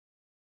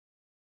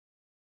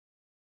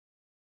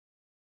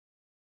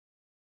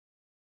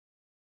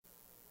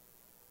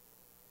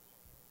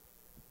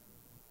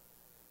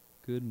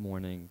Good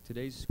morning.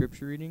 Today's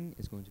scripture reading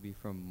is going to be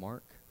from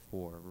Mark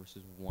 4,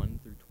 verses 1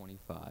 through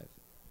 25.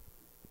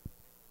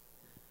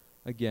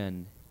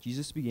 Again,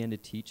 Jesus began to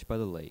teach by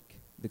the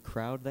lake. The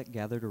crowd that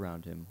gathered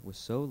around him was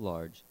so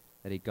large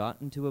that he got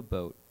into a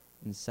boat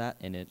and sat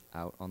in it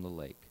out on the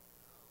lake.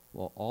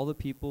 While all the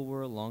people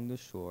were along the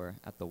shore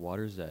at the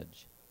water's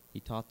edge, he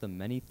taught them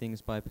many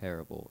things by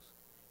parables,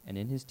 and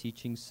in his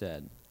teaching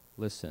said,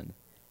 "Listen,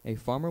 a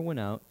farmer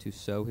went out to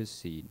sow his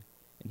seed,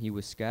 and he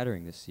was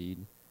scattering the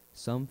seed.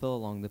 Some fell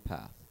along the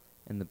path,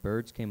 and the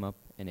birds came up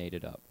and ate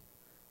it up.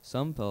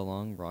 Some fell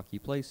along rocky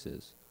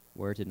places,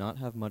 where it did not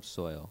have much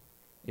soil.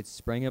 It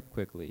sprang up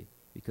quickly,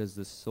 because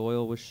the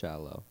soil was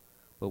shallow.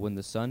 But when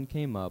the sun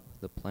came up,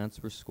 the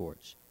plants were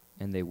scorched,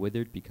 and they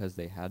withered because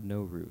they had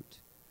no root.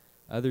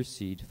 Other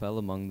seed fell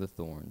among the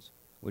thorns,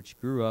 which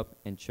grew up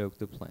and choked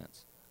the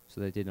plants,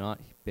 so they did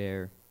not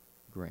bear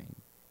grain.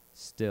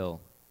 Still,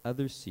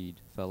 other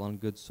seed fell on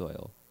good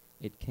soil.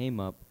 It came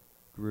up,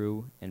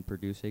 grew, and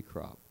produced a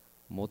crop,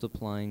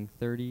 multiplying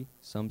 30,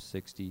 some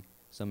 60,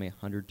 some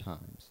 100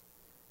 times.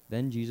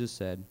 Then Jesus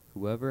said,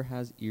 "Whoever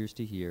has ears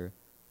to hear,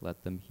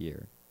 let them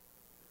hear."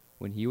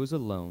 When he was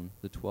alone,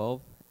 the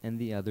 12 and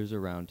the others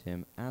around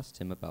him asked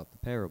him about the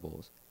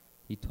parables.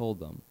 He told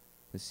them,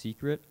 "The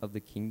secret of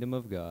the kingdom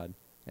of God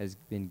has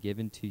been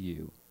given to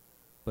you,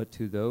 but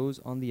to those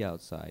on the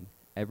outside,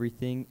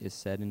 everything is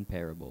said in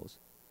parables,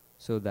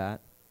 so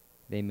that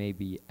they may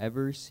be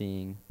ever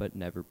seeing but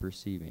never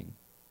perceiving,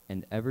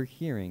 and ever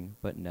hearing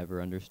but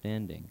never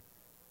understanding.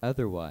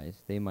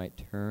 Otherwise they might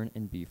turn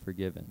and be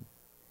forgiven."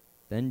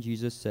 Then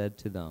Jesus said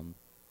to them,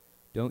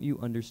 "Don't you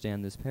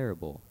understand this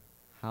parable?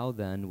 How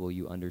then will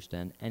you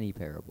understand any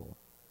parable?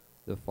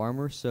 The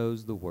farmer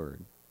sows the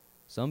word.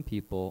 Some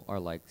people are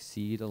like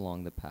seed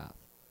along the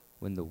path.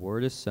 When the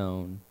word is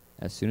sown,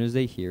 as soon as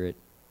they hear it,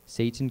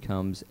 Satan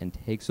comes and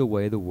takes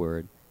away the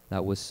word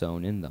that was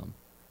sown in them.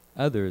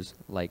 Others,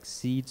 like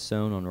seed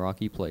sown on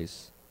rocky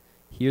place,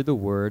 hear the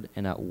word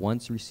and at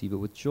once receive it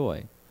with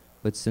joy.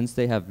 But since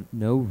they have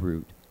no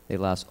root, they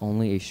last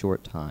only a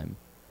short time.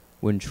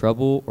 When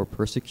trouble or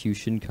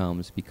persecution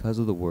comes because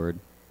of the word,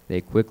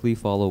 they quickly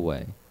fall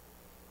away.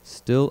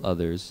 Still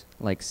others,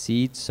 like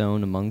seed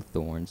sown among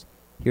thorns,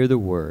 hear the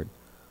word,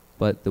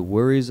 but the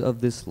worries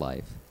of this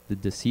life, the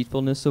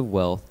deceitfulness of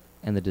wealth,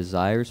 and the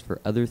desires for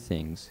other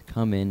things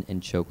come in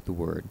and choke the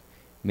word,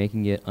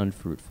 making it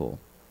unfruitful.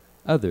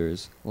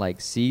 Others, like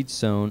seed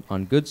sown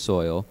on good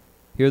soil,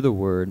 hear the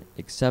word,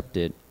 accept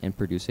it, and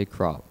produce a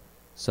crop,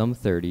 some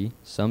 30,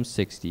 some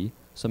 60,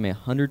 some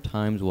 100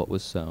 times what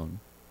was sown."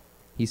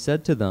 He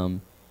said to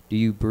them, "Do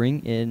you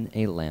bring in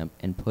a lamp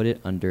and put it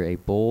under a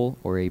bowl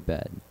or a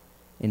bed?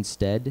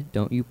 Instead,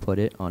 don't you put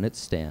it on its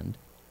stand?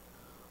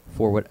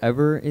 For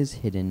whatever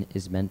is hidden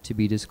is meant to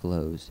be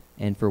disclosed,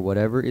 and for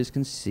whatever is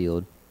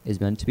concealed is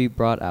meant to be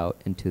brought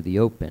out into the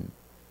open.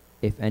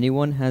 If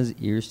anyone has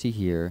ears to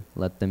hear,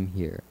 let them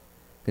hear.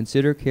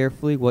 Consider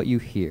carefully what you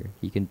hear,"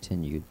 he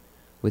continued.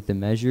 "With the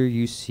measure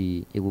you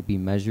see, it will be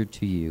measured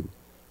to you,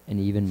 and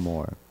even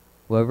more.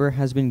 Whoever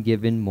has been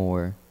given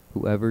more,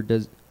 whoever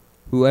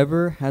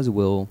has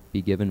will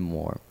be given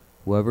more.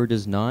 Whoever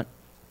does not,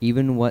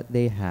 even what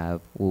they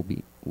have will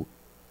be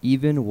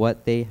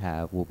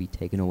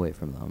taken away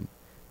from them."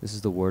 This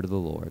is the word of the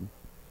Lord.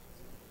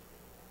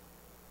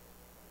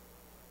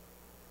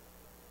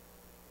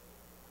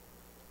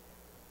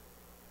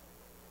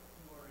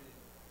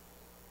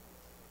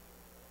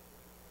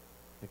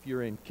 If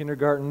you're in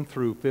kindergarten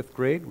through 5th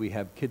grade, we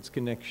have Kids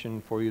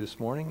Connection for you this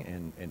morning,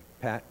 and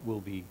Pat will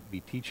be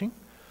teaching.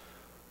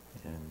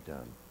 And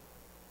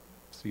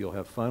so you'll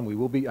have fun. We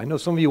will be, I know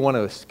some of you want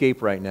to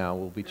escape right now.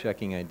 We'll be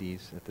checking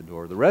IDs at the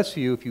door. The rest of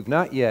you, if you've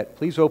not yet,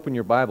 please open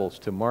your Bibles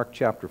to Mark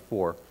chapter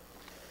 4.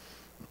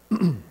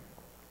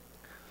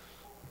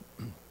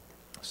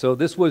 So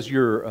this was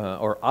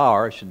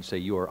I shouldn't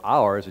say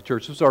our as a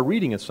church. This was our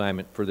reading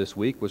assignment for this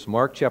week, was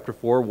Mark chapter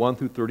 4, 1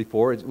 through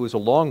 34. It was a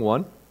long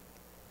one.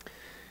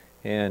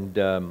 And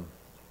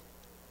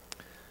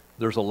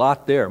there's a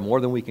lot there,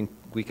 more than we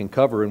can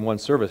cover in one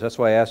service. That's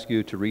why I ask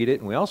you to read it.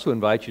 And we also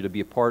invite you to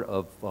be a part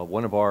of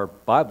one of our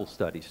Bible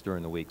studies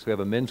during the week. So we have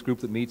a men's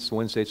group that meets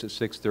Wednesdays at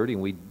 6:30,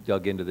 and we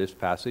dug into this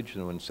passage.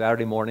 And on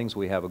Saturday mornings,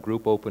 we have a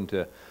group open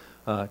to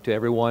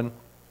everyone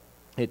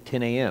at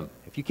 10 a.m.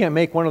 If you can't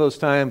make one of those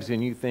times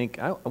and you think,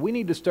 we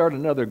need to start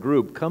another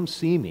group, come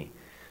see me.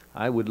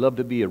 I would love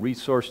to be a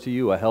resource to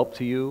you, a help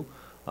to you.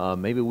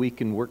 Maybe we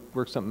can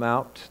work something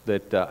out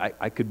that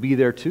I could be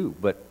there too,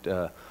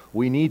 but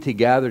we need to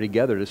gather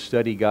together to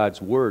study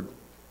God's Word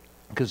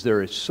because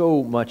there is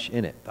so much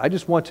in it. I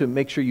just want to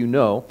make sure you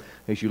know,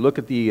 as you look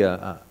at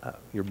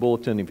your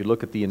bulletin, if you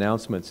look at the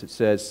announcements, it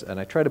says, and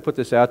I try to put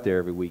this out there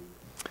every week,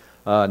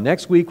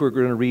 next week we're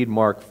going to read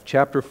Mark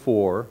chapter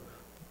 4,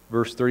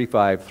 verse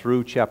 35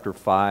 through chapter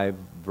 5,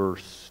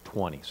 verse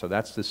 20. So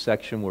that's the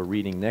section we're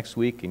reading next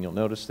week, and you'll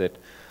notice that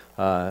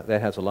that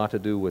has a lot to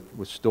do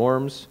with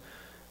storms,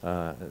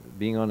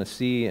 being on the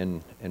sea,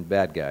 and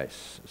bad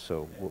guys.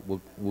 So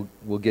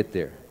we'll get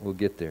there. We'll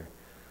get there.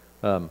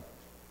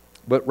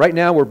 But right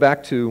now we're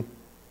back to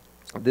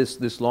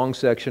this long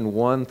section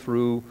 1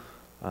 through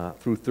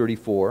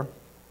 34.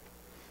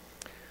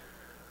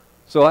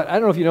 So I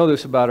don't know if you know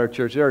this about our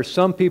church. There are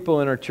some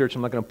people in our church,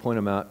 I'm not going to point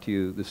them out to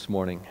you this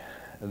morning,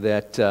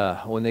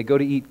 that when they go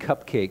to eat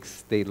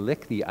cupcakes, they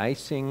lick the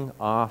icing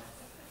off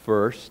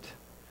first,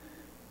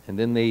 and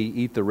then they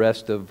eat the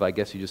rest of, I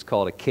guess you just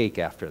call it a cake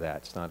after that.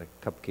 It's not a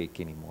cupcake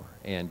anymore.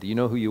 And do you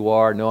know who you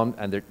are? No,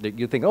 and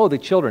you think, oh, the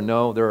children.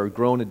 No, there are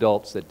grown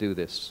adults that do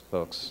this,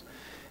 folks.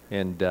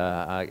 And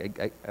I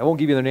won't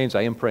give you their names.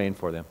 I am praying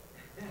for them.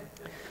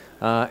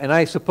 And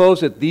I suppose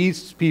that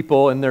these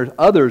people, and there's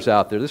others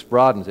out there, this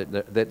broadens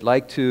it, that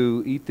like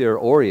to eat their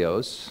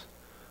Oreos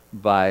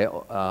by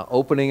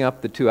opening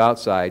up the two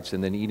outsides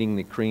and then eating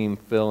the cream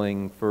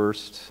filling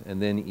first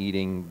and then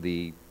eating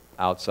the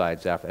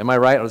outsides after. Am I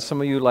right?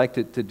 Some of you like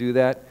to do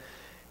that?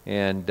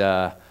 And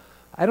I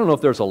don't know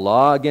if there's a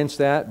law against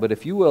that, but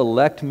if you will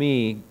elect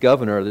me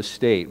governor of the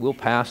state, we'll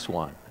pass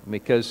one.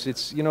 Because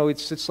it's, you know,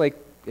 it's like,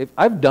 if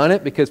I've done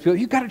it because people,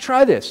 you got to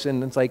try this.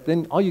 And it's like,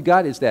 then all you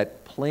got is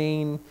that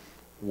plain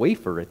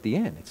wafer at the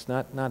end. It's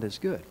not as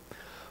good.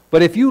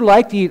 But if you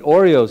like to eat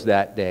Oreos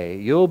that day,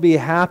 you'll be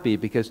happy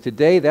because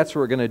today that's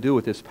what we're going to do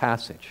with this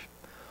passage.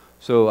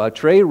 So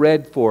Trey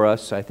read for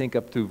us, I think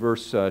up to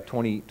verse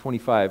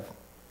 25.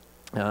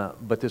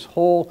 But this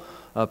whole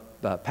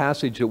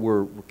passage that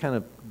we're kind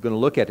of going to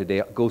look at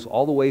today goes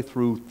all the way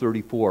through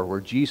 34,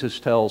 where Jesus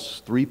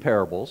tells 3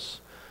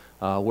 parables,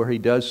 where he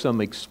does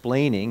some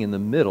explaining in the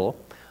middle.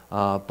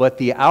 But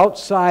the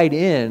outside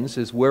ends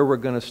is where we're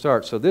going to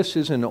start. So this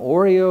is an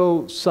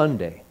Oreo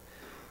Sunday.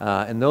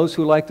 And those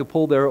who like to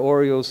pull their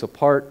Oreos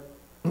apart,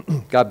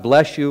 God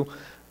bless you.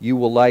 You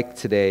will like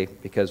today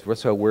because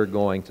that's how we're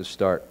going to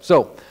start.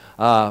 So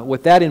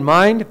with that in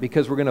mind,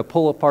 because we're going to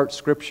pull apart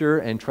Scripture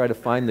and try to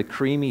find the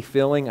creamy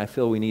filling, I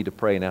feel we need to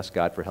pray and ask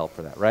God for help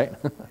for that, right?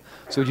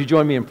 So would you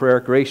join me in prayer?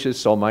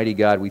 Gracious Almighty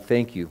God, we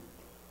thank you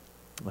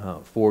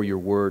for your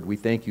word. We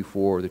thank you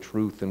for the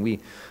truth. And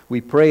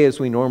we pray as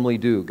we normally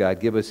do. God,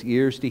 give us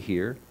ears to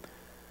hear.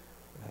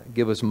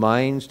 Give us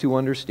minds to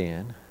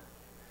understand.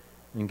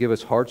 And give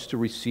us hearts to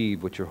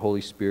receive what your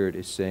Holy Spirit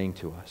is saying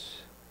to us.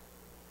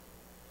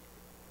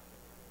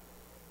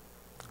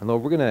 And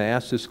Lord, we're going to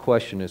ask this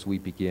question as we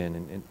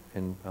begin.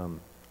 And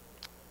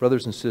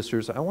brothers and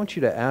sisters, I want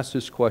you to ask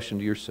this question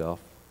to yourself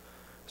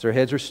as our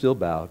heads are still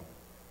bowed.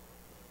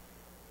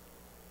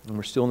 And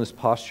we're still in this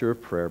posture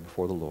of prayer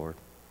before the Lord.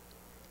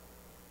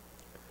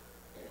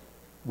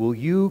 Will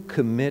you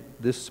commit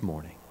this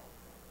morning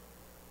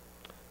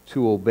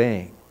to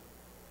obeying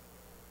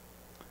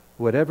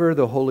whatever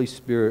the Holy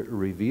Spirit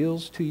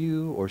reveals to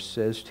you or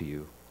says to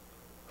you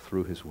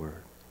through His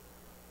Word?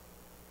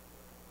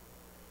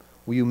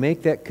 Will you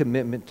make that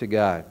commitment to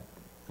God?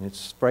 And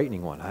it's a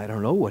frightening one. I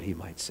don't know what He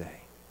might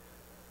say.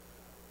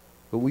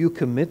 But will you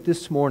commit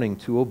this morning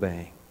to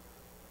obeying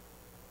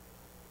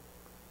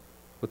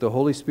what the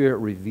Holy Spirit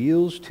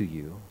reveals to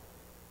you,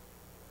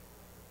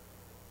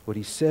 what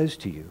He says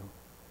to you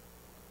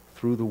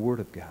through the Word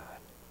of God?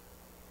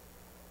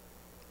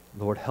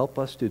 Lord, help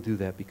us to do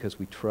that because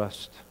we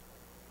trust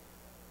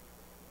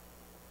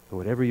that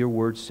whatever your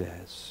Word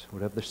says,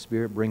 whatever the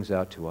Spirit brings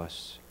out to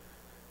us,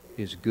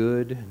 is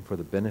good and for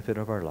the benefit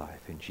of our life.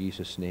 In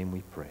Jesus' name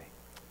we pray.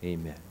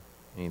 Amen.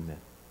 Amen.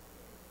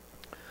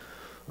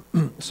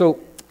 So,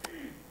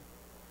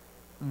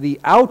 the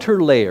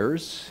outer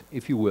layers,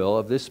 if you will,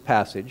 of this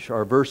passage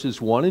are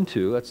verses 1 and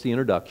 2. That's the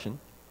introduction.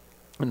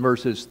 And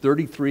verses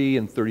 33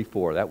 and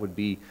 34. That would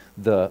be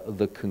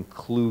the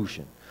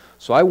conclusion.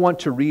 So I want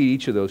to read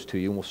each of those to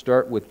you, and we'll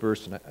start with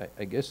verse, and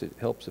I guess it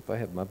helps if I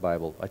have my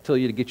Bible. I tell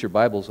you to get your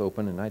Bibles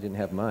open, and I didn't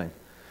have mine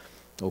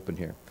open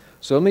here.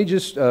 So let me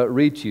just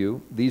read to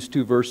you these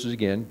 2 verses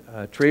again.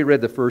 Trey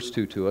read the first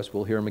 2 to us.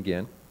 We'll hear them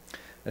again.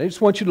 And I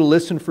just want you to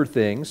listen for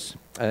things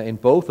in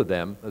both of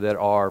them that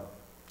are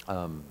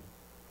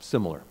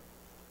similar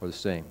or the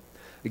same.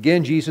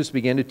 Again, Jesus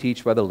began to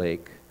teach by the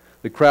lake.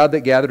 The crowd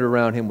that gathered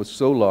around him was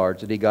so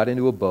large that he got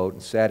into a boat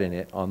and sat in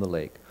it on the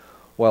lake,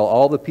 while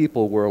all the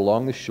people were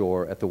along the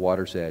shore at the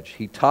water's edge.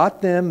 He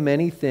taught them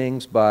many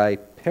things by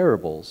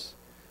parables,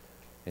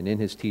 and in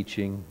his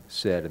teaching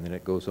said, and then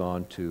it goes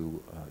on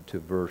to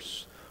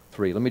verse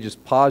 3. Let me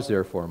just pause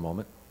there for a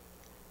moment.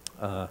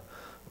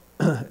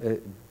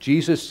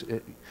 Jesus,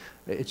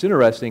 it's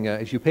interesting,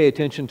 as you pay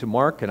attention to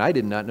Mark, and I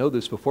did not know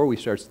this before we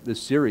start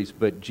this series,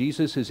 but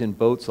Jesus is in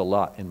boats a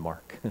lot in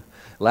Mark.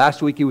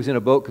 Last week he was in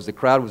a boat because the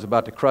crowd was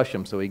about to crush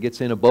him, so he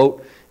gets in a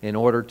boat in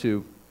order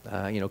to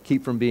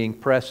keep from being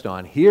pressed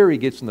on. Here he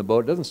gets in the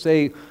boat. It doesn't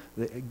say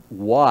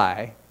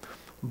why,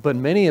 but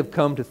many have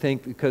come to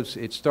think because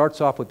it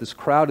starts off with this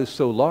crowd is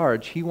so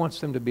large, he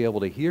wants them to be able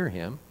to hear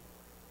him,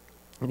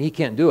 and he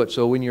can't do it.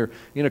 So when you're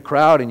in a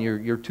crowd and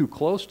you're too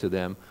close to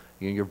them,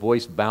 your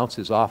voice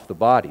bounces off the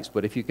bodies.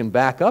 But if you can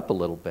back up a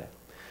little bit.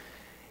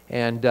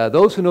 And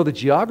those who know the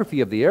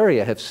geography of the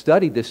area have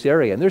studied this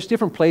area. And there's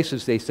different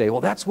places they say,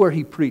 well, that's where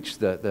he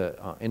preached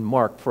in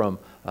Mark from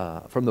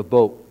the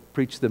boat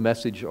preached the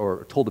message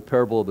or told the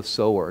parable of the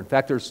sower. In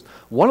fact, there's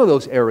one of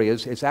those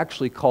areas, it's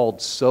actually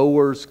called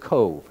Sower's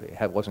Cove.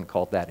 It wasn't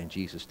called that in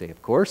Jesus' day,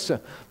 of course,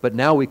 but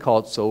now we call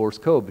it Sower's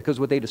Cove, because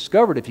what they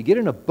discovered, if you get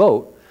in a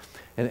boat,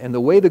 and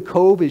the way the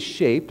cove is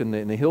shaped, and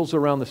the hills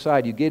around the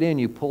side, you get in,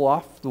 you pull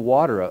off the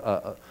water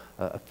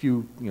a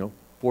few,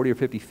 40 or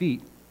 50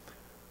 feet,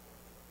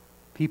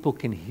 people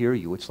can hear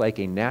you. It's like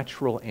a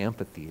natural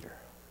amphitheater.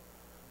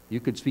 You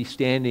could be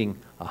standing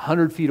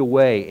 100 feet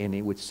away, and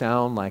it would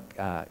sound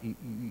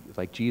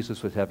like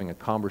Jesus was having a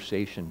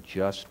conversation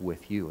just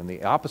with you. And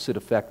the opposite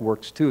effect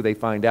works too. They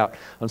find out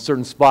on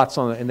certain spots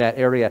in that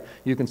area,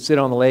 you can sit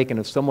on the lake, and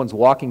if someone's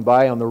walking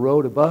by on the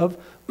road above,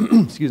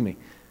 excuse me,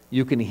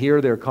 you can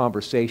hear their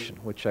conversation,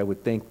 which I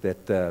would think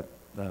that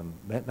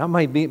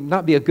might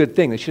not be a good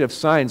thing. They should have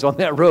signs on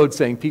that road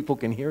saying people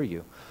can hear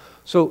you.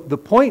 So the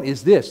point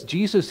is this: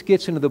 Jesus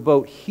gets into the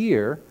boat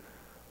here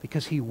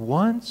because he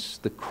wants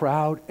the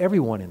crowd,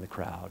 everyone in the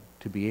crowd,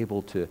 to be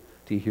able to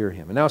hear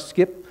him. And now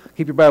keep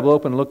your Bible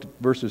open and look at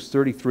verses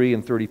 33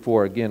 and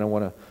 34. Again, I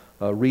want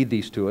to read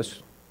these to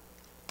us.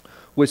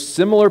 With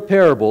similar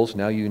parables,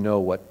 now you know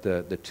what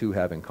the two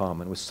have in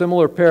common. With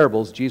similar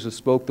parables, Jesus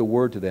spoke the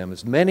word to them,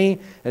 as many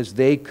as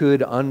they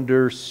could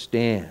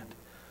understand.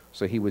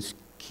 So he was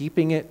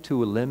keeping it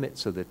to a limit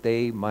so that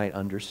they might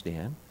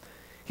understand.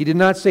 He did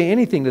not say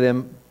anything to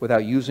them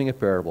without using a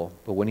parable,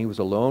 but when he was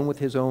alone with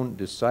his own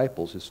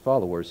disciples, his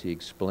followers, he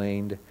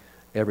explained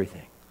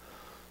everything.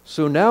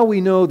 So now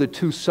we know the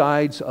two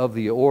sides of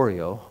the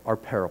Oreo are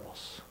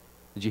parables.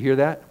 Did you hear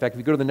that? In fact, if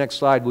you go to the next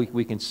slide,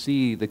 we can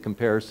see the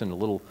comparison a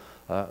little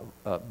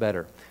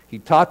better. He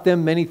taught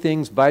them many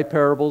things by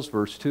parables,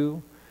 verse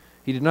 2.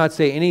 He did not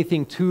say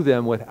anything to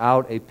them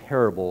without a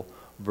parable,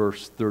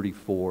 verse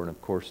 34. And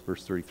of course,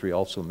 verse 33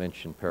 also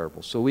mentioned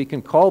parables. So we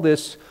can call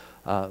this,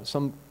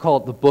 some call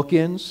it the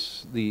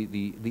bookends,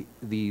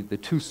 the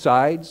two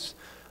sides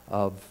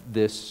of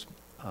this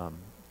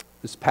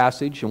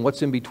passage. And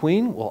what's in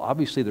between? Well,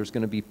 obviously there's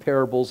going to be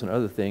parables and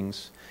other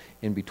things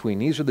in between.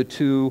 These are the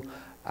two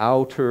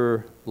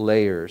outer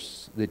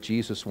layers that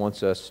Jesus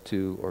wants us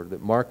to, or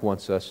that Mark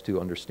wants us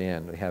to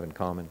understand, they have in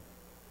common.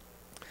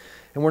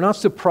 And we're not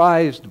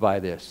surprised by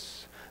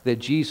this, that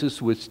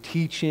Jesus was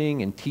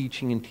teaching and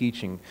teaching and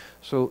teaching.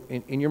 So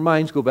in your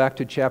minds, go back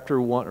to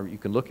chapter 1, or you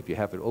can look if you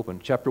have it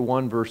open. Chapter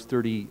 1, verse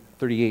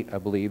 38, I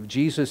believe.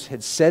 Jesus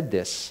had said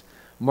this.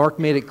 Mark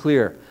made it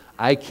clear.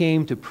 I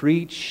came to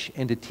preach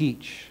and to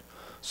teach.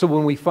 So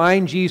when we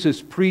find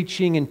Jesus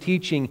preaching and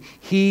teaching,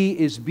 he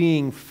is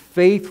being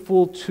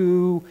faithful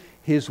to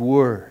his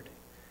word.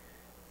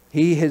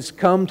 He has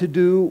come to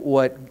do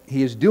what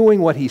he is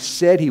doing, what he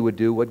said he would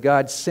do, what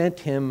God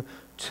sent him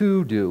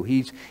to do.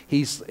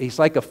 He's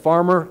like a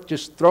farmer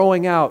just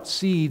throwing out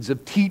seeds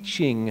of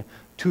teaching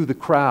to the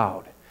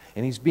crowd,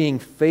 and he's being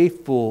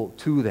faithful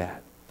to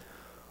that.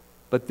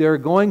 But there are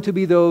going to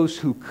be those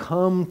who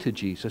come to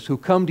Jesus, who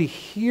come to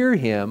hear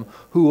him,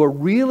 who are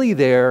really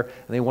there,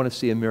 and they want to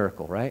see a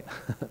miracle, right?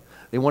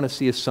 They want to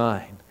see a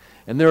sign.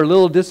 And they're a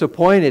little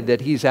disappointed that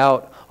he's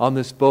out on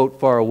this boat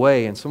far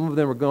away, and some of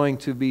them are going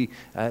to be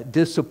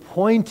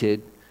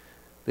disappointed.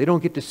 They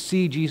don't get to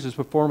see Jesus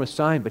perform a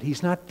sign, but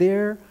he's not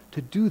there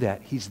to do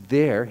that. He's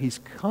there, he's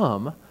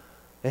come,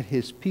 that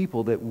his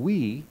people, that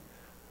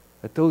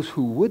those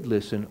who would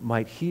listen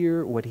might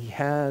hear what he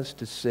has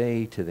to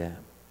say to them.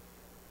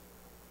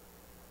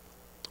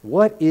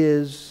 What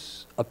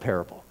is a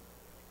parable?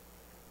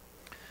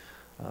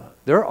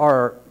 There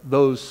are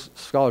those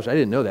scholars, I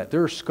didn't know that,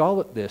 there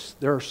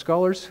are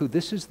scholars who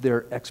this is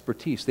their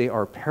expertise. They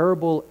are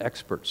parable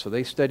experts. So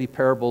they study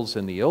parables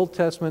in the Old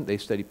Testament, they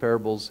study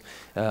parables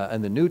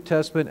in the New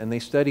Testament, and they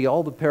study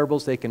all the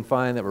parables they can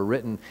find that were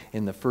written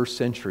in the first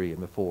century and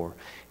before.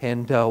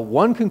 And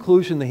one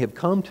conclusion they have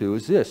come to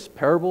is this: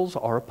 parables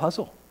are a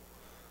puzzle.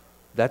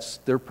 That's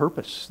their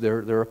purpose.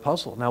 They're a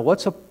puzzle. Now,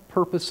 what's a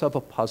purpose of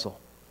a puzzle?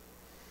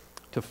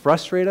 To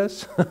frustrate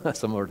us?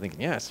 Some are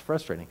thinking, yeah, it's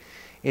frustrating.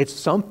 It's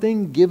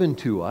something given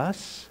to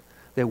us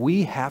that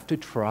we have to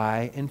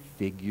try and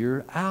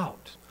figure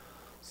out.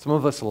 Some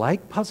of us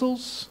like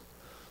puzzles.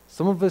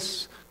 Some of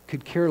us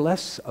could care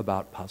less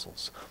about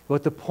puzzles.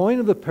 But the point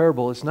of the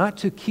parable is not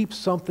to keep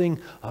something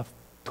a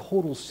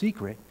total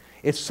secret.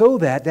 It's so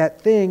that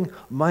that thing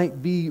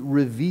might be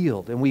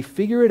revealed. And we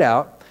figure it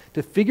out.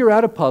 To figure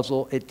out a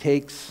puzzle, it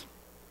takes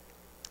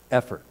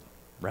effort,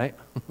 right?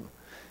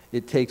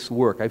 It takes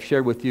work. I've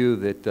shared with you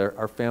that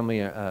our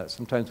family,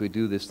 sometimes we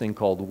do this thing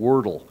called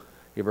Wordle.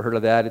 You ever heard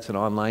of that? It's an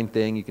online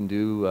thing you can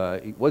do.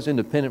 It was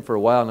independent for a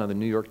while. Now the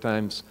New York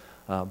Times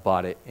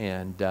bought it.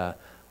 And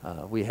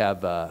we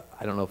have, I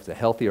don't know if it's a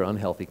healthy or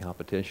unhealthy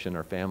competition in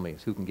our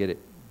families, who can get it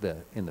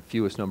in the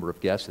fewest number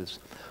of guesses.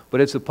 But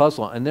it's a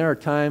puzzle. And there are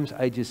times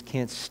I just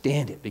can't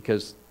stand it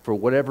because for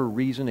whatever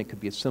reason, it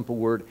could be a simple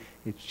word,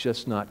 it's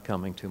just not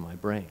coming to my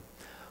brain.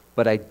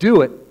 But I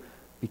do it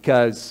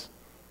because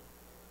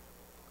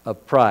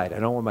of pride. I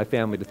don't want my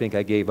family to think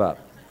I gave up.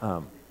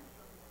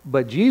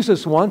 But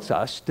Jesus wants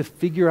us to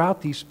figure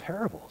out these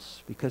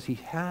parables because he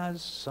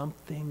has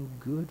something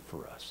good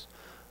for us.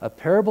 A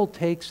parable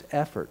takes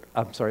effort.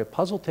 A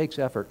puzzle takes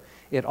effort.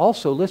 It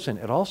also, listen,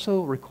 it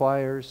also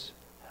requires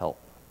help.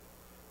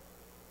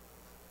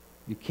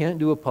 You can't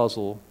do a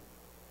puzzle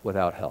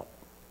without help.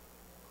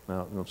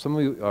 Now, some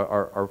of you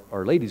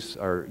are ladies,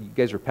 you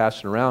guys are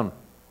passing around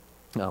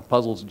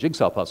puzzles,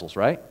 jigsaw puzzles,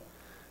 right?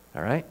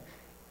 All right?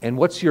 And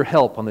what's your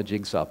help on the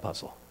jigsaw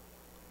puzzle?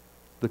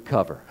 The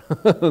cover,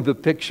 the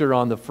picture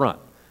on the front,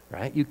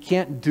 right? You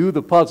can't do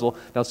the puzzle.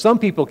 Now, some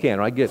people can.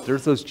 I get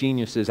there's those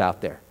geniuses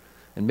out there,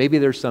 and maybe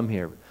there's some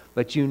here,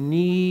 but you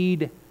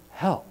need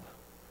help.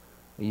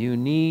 You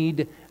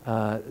need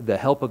the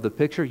help of the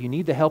picture. You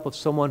need the help of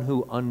someone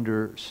who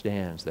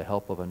understands, the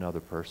help of another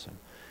person.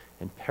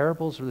 And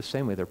parables are the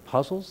same way. They're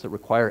puzzles that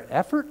require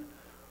effort,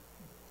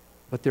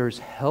 but there's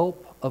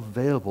help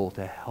available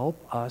to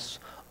help us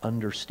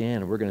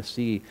understand. And we're going to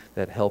see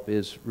that help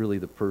is really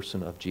the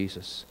person of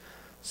Jesus.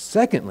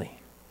 Secondly,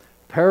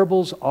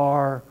 parables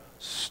are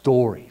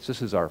stories.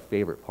 This is our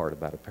favorite part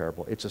about a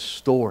parable. It's a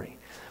story.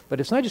 But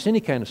it's not just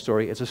any kind of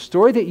story. It's a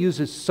story that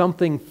uses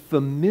something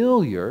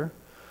familiar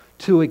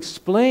to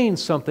explain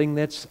something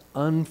that's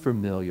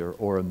unfamiliar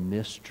or a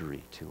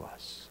mystery to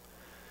us.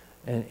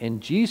 And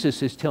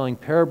Jesus is telling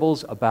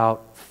parables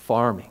about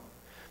farming.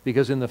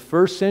 Because in the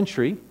first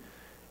century,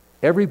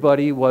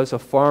 everybody was a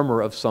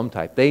farmer of some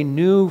type. They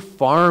knew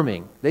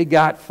farming. They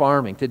got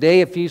farming.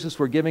 Today, if Jesus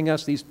were giving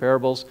us these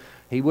parables,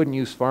 he wouldn't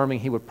use farming.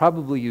 He would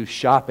probably use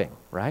shopping,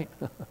 right?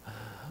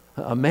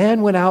 A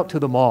man went out to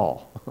the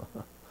mall.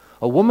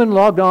 A woman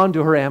logged on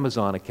to her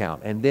Amazon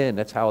account. And then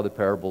that's how the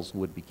parables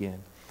would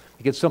begin.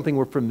 It's something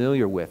we're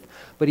familiar with.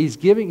 But he's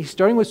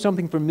starting with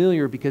something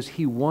familiar because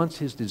he wants,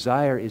 his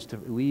desire is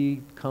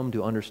we come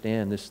to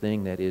understand this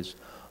thing that is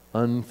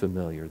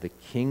unfamiliar, the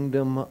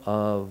kingdom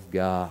of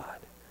God.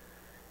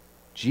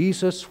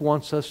 Jesus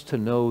wants us to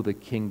know the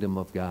kingdom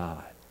of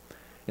God.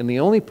 And the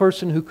only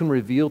person who can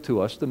reveal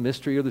to us the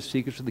mystery or the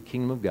secrets of the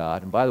kingdom of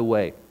God, and by the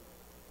way,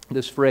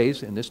 this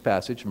phrase in this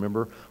passage,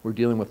 remember, we're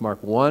dealing with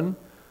Mark 1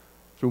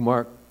 through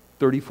Mark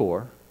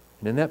 34,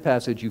 and in that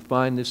passage, you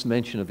find this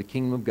mention of the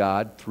kingdom of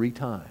God 3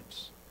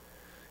 times.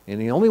 And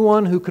the only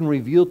one who can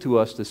reveal to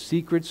us the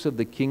secrets of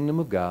the kingdom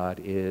of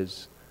God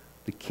is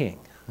the King.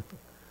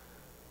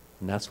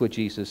 And that's what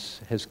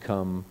Jesus has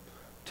come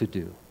to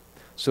do.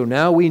 So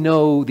now we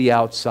know the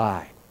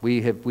outside.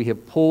 We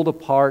have pulled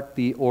apart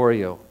the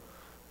Oreo.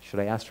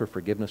 Should I ask for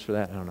forgiveness for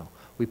that? I don't know.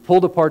 We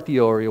pulled apart the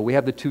Oreo. We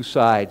have the 2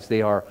 sides.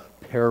 They are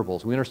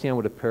parables. We understand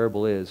what a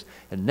parable is.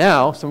 And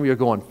now, some of you are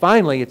going,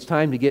 finally, it's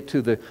time to get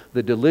to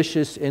the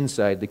delicious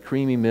inside, the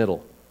creamy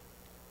middle.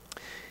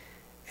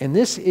 And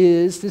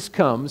this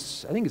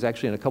comes, I think it's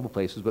actually in a couple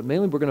places, but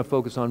mainly we're going to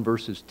focus on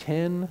verses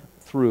 10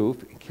 through,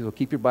 so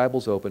keep your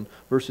Bibles open,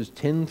 verses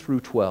 10 through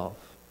 12.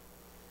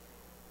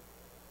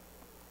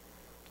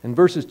 And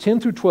verses 10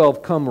 through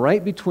 12 come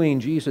right between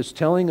Jesus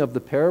telling of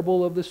the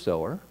parable of the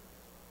sower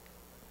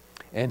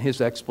and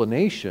his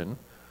explanation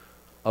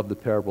of the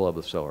parable of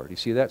the sower. Do you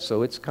see that?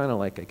 So it's kind of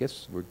like, I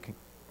guess,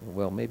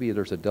 maybe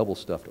there's a double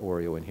stuffed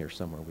Oreo in here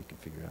somewhere we can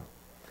figure out.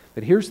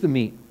 But here's the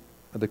meat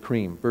of the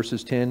cream.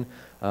 Verses 10,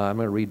 I'm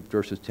going to read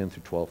verses 10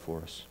 through 12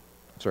 for us.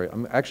 Sorry,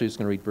 I'm actually just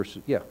going to read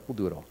verses, we'll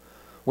do it all.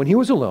 When he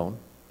was alone,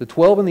 the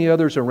 12 and the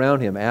others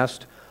around him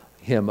asked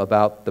him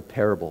about the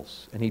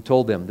parables. And he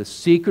told them, the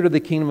secret of the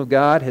kingdom of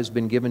God has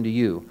been given to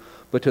you.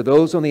 But to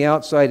those on the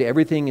outside,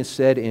 everything is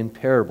said in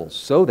parables.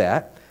 So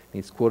that,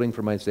 he's quoting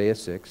from Isaiah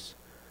 6,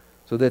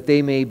 so that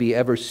they may be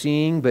ever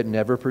seeing but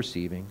never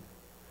perceiving,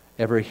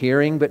 ever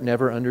hearing but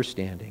never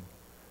understanding.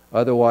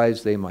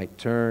 Otherwise they might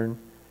turn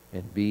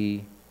and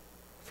be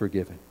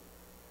forgiven.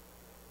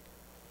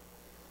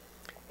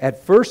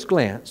 At first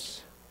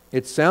glance,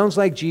 it sounds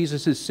like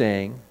Jesus is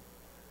saying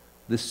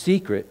the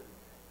secret,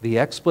 the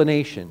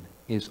explanation,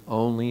 is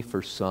only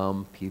for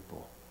some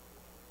people.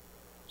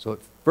 So at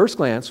first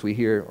glance, we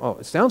hear,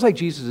 it sounds like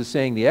Jesus is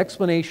saying the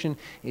explanation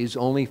is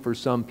only for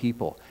some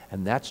people.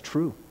 And that's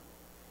true.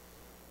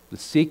 The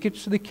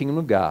secrets of the kingdom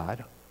of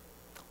God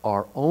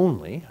are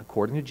only,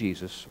 according to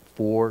Jesus,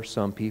 for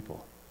some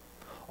people.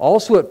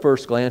 Also at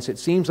first glance, it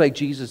seems like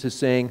Jesus is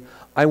saying,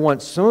 I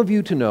want some of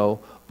you to know,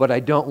 but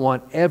I don't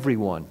want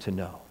everyone to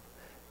know.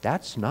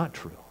 That's not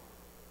true.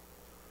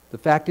 The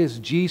fact is,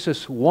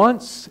 Jesus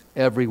wants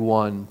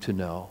everyone to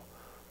know,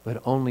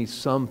 but only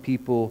some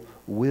people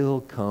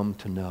will come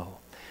to know.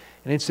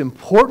 And it's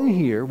important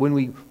here when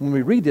we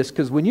read this,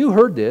 because when you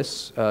heard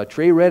this,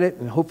 Trey read it,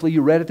 and hopefully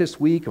you read it this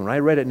week, and when I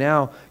read it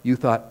now, you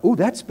thought, oh,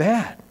 that's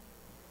bad.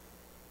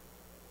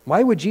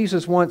 Why would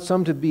Jesus want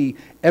some to be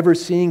ever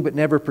seeing but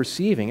never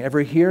perceiving,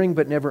 ever hearing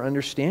but never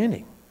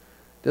understanding?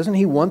 Doesn't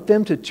he want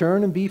them to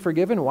turn and be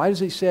forgiven? Why does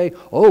he say,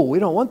 oh, we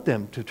don't want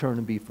them to turn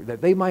and be forgiven?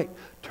 That they might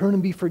turn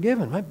and be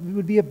forgiven. It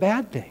would be a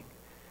bad thing.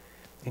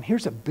 And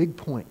here's a big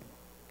point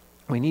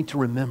we need to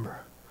remember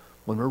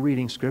when we're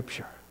reading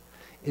Scripture,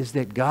 is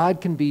that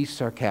God can be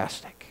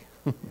sarcastic.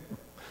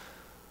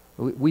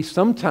 We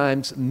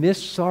sometimes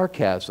miss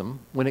sarcasm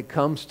when it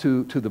comes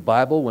to the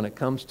Bible, when it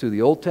comes to the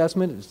Old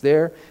Testament. It's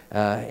there,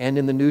 and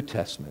in the New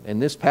Testament. In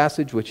this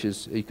passage, which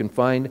is you can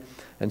find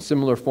in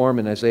similar form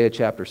in Isaiah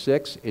chapter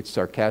 6, it's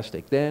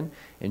sarcastic then,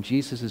 and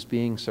Jesus is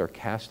being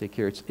sarcastic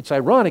here. It's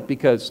ironic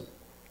because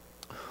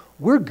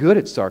we're good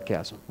at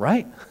sarcasm,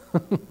 right?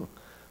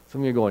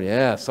 Some of you are going,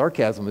 yeah,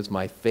 sarcasm is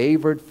my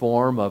favorite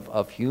form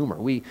of humor.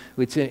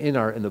 It's in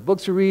the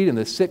books we read, in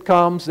the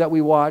sitcoms that we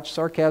watch,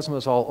 sarcasm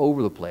is all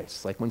over the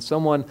place. Like when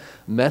someone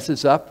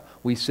messes up,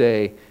 we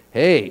say,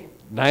 hey,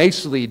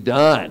 nicely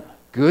done,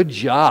 good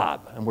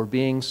job. And we're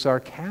being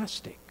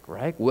sarcastic,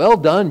 right? Well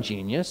done,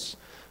 genius.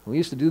 We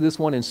used to do this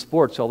one in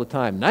sports all the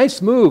time.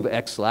 Nice move,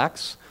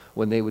 X-Lax,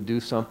 when they would do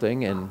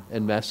something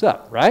and mess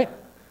up, right?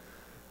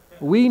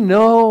 We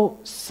know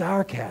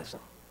sarcasm.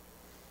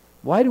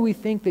 Why do we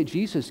think that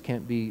Jesus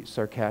can't be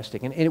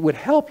sarcastic? And it would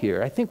help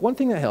here. I think one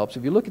thing that helps,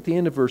 if you look at the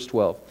end of verse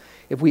 12,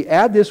 if we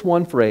add this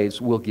one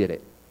phrase, we'll get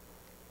it.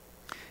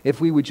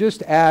 If we would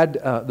just add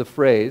the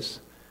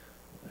phrase,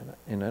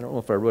 and I don't know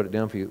if I wrote it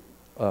down for you,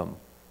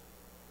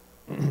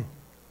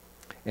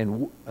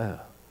 and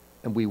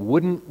we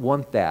wouldn't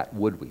want that,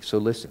 would we? So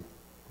listen,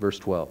 verse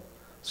 12.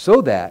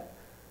 So that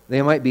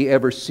they might be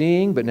ever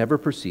seeing but never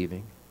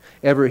perceiving,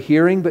 ever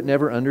hearing but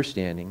never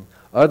understanding,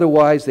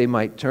 otherwise they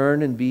might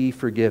turn and be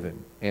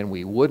forgiven. And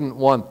we wouldn't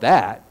want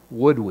that,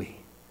 would we?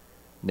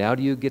 Now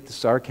do you get the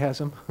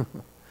sarcasm?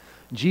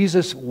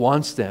 Jesus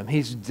wants them.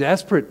 He's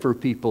desperate for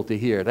people to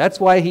hear. That's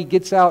why he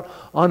gets out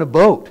on a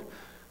boat,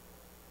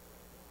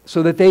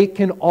 so that they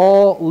can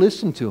all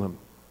listen to him.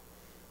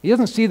 He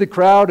doesn't see the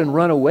crowd and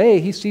run away.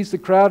 He sees the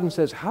crowd and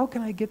says, how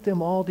can I get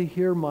them all to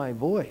hear my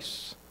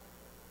voice?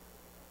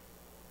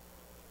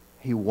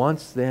 He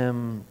wants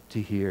them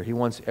to hear. He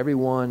wants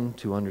everyone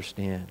to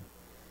understand.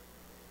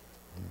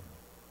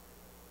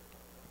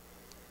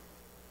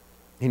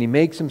 And he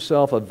makes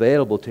himself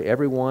available to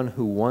everyone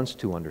who wants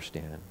to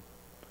understand,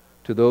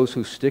 to those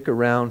who stick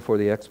around for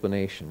the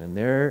explanation. And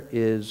there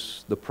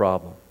is the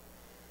problem.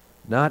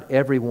 Not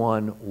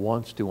everyone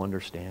wants to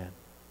understand,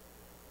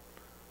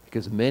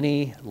 because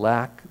many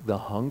lack the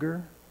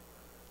hunger,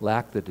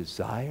 lack the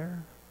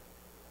desire,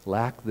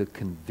 lack the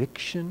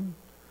conviction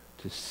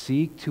to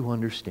seek to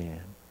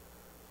understand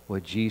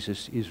what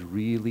Jesus is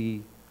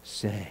really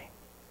saying.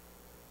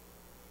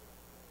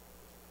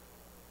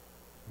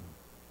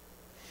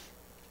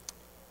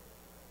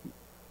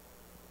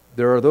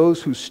 There are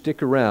those who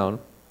stick around.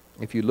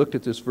 If you looked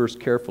at this verse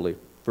carefully,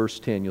 verse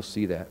 10, you'll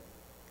see that.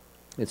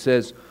 It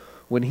says,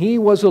 when he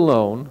was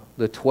alone,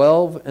 the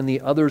 12 and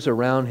the others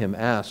around him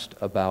asked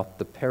about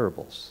the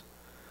parables.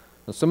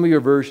 Now, some of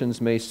your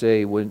versions may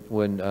say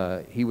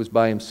when he was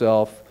by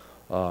himself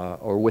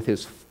or with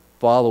his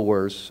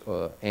followers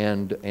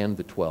and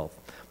the 12.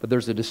 But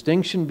there's a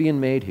distinction being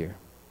made here.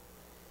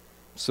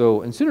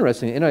 So it's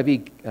interesting,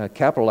 NIV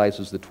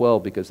capitalizes the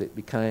 12 because it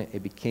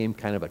became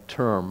kind of a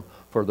term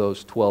for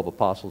those 12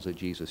 apostles that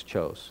Jesus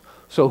chose.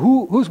 So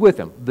who's with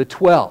him? The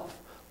 12.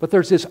 But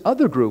there's this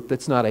other group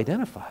that's not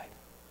identified.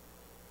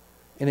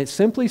 And it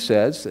simply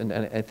says, and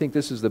I think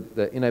this is the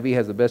NIV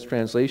has the best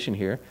translation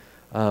here,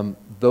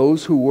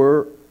 those who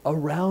were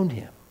around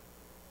him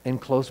in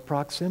close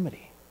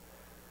proximity.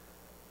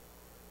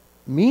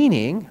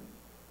 Meaning,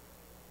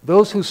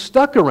 those who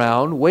stuck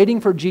around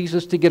waiting for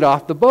Jesus to get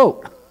off the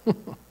boat.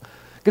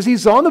 Because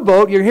he's on the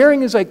boat, you're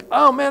hearing is like,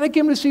 oh man, I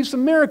came to see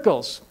some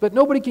miracles, but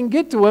nobody can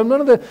get to him. None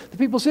of the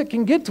people sick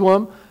can get to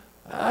him.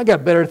 I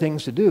got better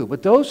things to do.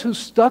 But those who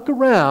stuck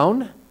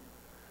around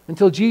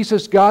until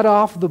Jesus got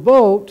off the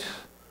boat,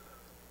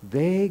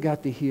 they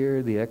got to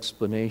hear the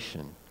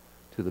explanation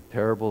to the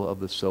parable of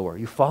the sower.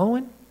 You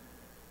following?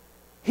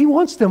 He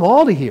wants them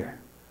all to hear,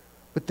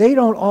 but they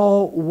don't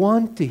all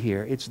want to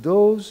hear. It's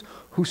those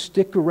who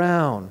stick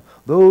around,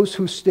 those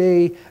who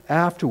stay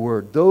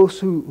afterward, those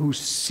who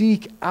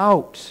seek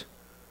out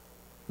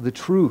the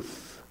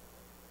truth,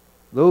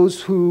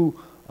 those who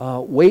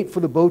wait for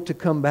the boat to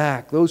come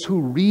back, those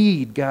who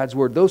read God's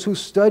Word, those who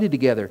study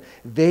together,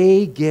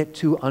 they get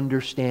to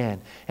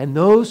understand. And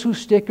those who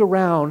stick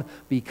around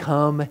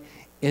become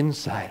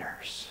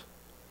insiders.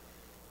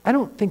 I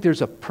don't think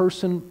there's a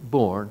person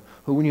born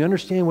who, when you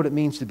understand what it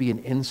means to be an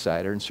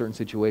insider in certain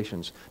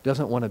situations,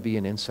 doesn't want to be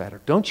an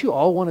insider. Don't you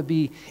all want to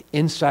be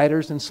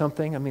insiders in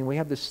something? I mean, we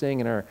have this thing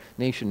in our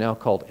nation now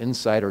called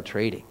insider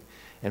trading.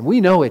 And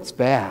we know it's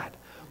bad.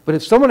 But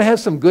if someone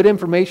has some good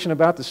information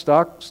about the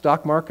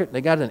stock market, they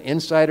got an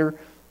insider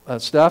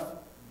stuff,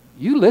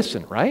 you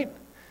listen, right?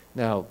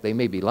 Now, they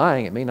may be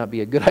lying. It may not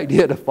be a good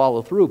idea to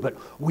follow through, but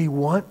we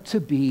want to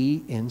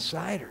be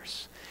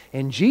insiders.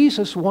 And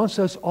Jesus wants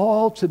us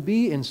all to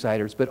be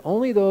insiders, but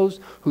only those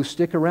who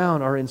stick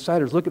around are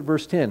insiders. Look at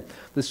verse 10.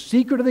 The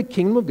secret of the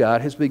kingdom of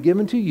God has been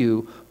given to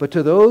you, but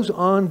to those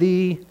on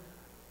the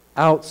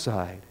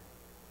outside,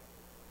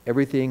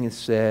 everything is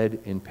said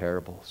in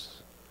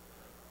parables.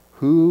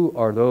 Who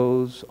are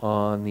those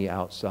on the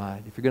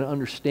outside? If you're going to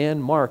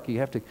understand Mark, you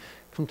have to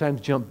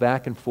sometimes jump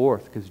back and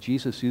forth because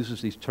Jesus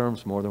uses these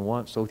terms more than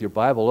once. So with your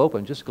Bible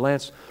open, just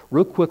glance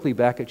real quickly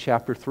back at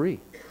chapter 3.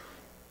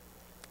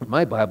 In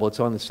my Bible, it's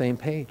on the same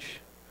page.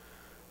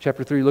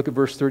 Chapter 3, look at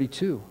verse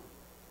 32.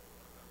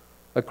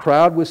 A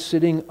crowd was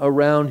sitting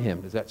around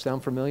him. Does that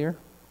sound familiar?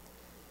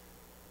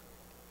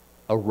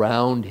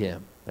 Around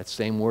him. That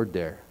same word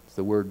there. It's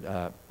the word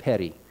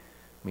peri. It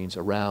means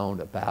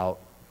around, about,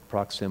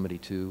 proximity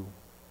to.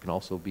 It can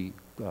also be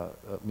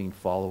mean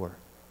follower.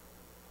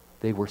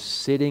 They were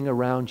sitting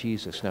around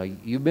Jesus. Now,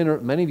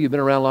 many of you have been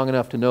around long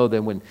enough to know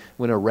that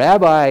when a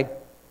rabbi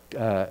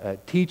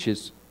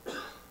teaches,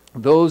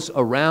 those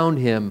around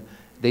him,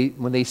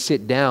 when they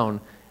sit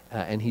down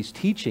and he's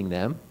teaching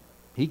them,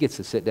 he gets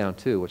to sit down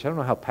too, which I don't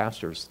know how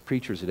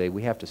preachers today,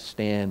 we have to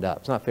stand up.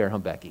 It's not fair, huh,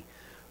 Becky?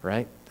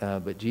 Right?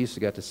 But Jesus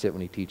got to sit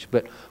when he teaches.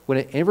 But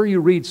whenever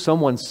you read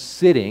someone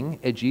sitting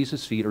at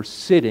Jesus' feet or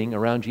sitting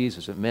around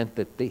Jesus, it meant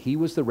that he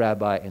was the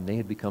rabbi and they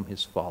had become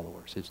his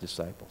followers, his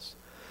disciples.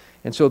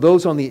 And so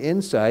those on the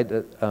inside,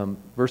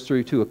 verse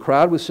 32, a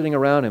crowd was sitting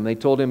around him. They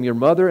told him, your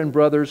mother and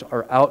brothers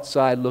are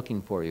outside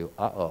looking for you.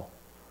 Uh-oh.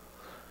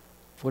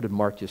 What did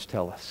Mark just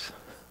tell us?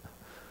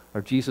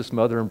 Are Jesus'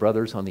 mother and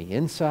brothers on the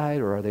inside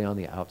or are they on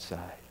the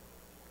outside?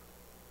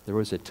 There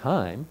was a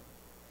time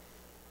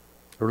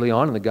early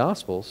on in the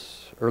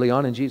Gospels, early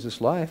on in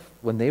Jesus' life,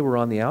 when they were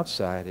on the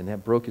outside, and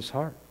that broke his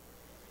heart.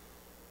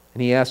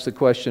 And he asked the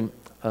question,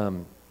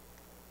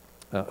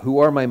 who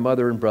are my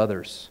mother and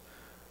brothers?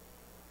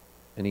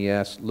 And he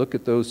asked, look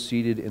at those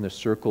seated in a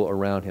circle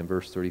around him,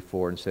 verse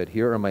 34, and said,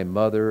 here are my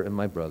mother and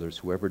my brothers.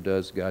 Whoever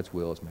does God's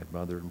will is my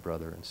mother and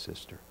brother and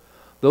sister.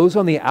 Those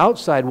on the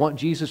outside want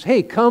Jesus,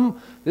 hey,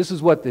 come. This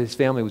is what his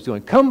family was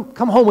doing. Come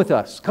home with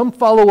us. Come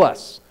follow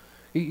us.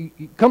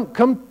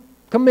 Come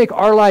make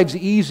our lives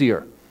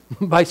easier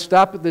by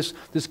stopping this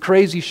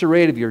crazy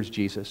charade of yours,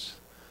 Jesus.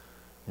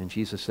 And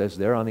Jesus says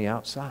they're on the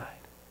outside.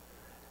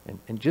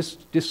 And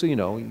just so you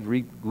know,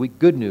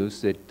 good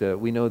news that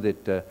we know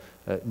that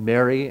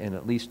Mary and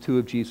at least two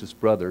of Jesus'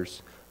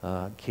 brothers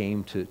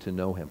came to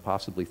know him,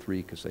 possibly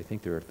three, because I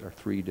think there are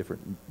three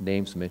different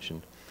names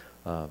mentioned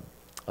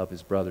of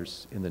his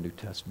brothers in the New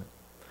Testament.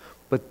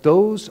 But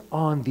those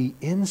on the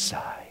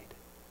inside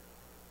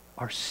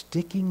are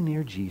sticking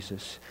near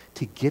Jesus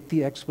to get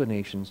the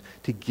explanations,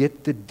 to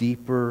get the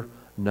deeper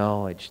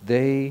knowledge.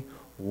 They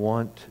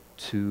want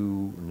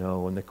to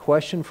know. And the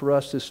question for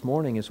us this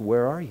morning is,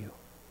 where are you?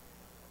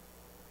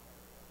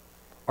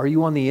 Are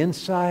you on the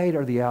inside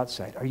or the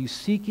outside? Are you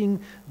seeking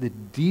the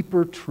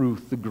deeper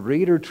truth, the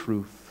greater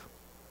truth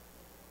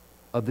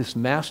of this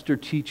master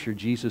teacher,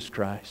 Jesus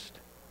Christ?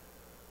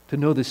 To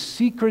know the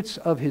secrets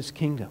of his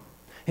kingdom.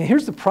 And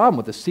here's the problem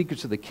with the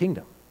secrets of the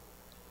kingdom.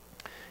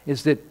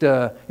 Is that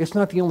it's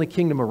not the only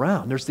kingdom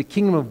around. There's the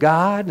kingdom of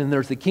God, and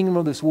there's the kingdom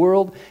of this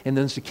world, and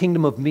then there's the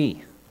kingdom of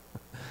me.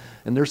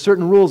 And there's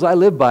certain rules I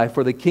live by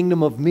for the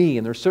kingdom of me,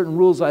 and there's certain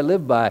rules I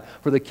live by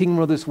for the kingdom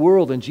of this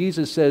world. And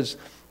Jesus says,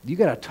 you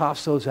got to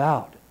toss those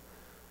out.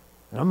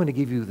 And I'm going to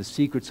give you the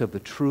secrets of the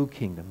true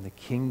kingdom, the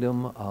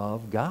kingdom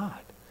of God.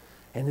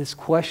 And this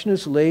question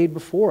is laid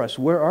before us.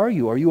 Where are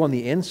you? Are you on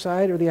the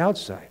inside or the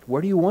outside?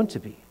 Where do you want to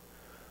be?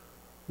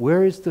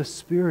 Where is the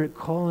Spirit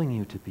calling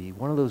you to be?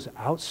 One of those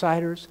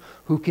outsiders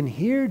who can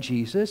hear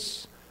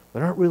Jesus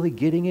but aren't really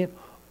getting it,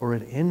 or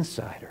an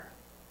insider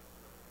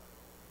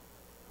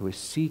who is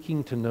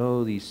seeking to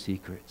know these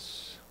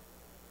secrets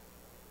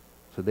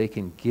so they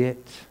can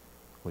get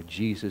what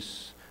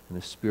Jesus and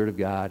the Spirit of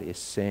God is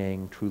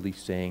saying, truly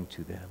saying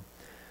to them.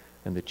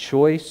 And the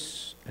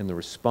choice and the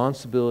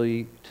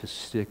responsibility to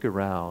stick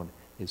around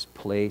is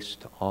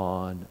placed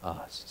on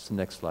us. It's the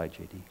next slide,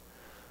 JD.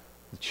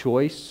 The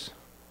choice,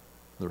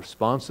 the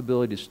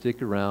responsibility to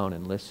stick around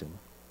and listen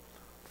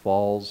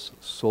falls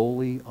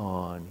solely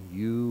on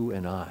you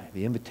and I.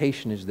 The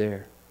invitation is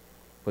there,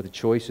 but the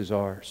choice is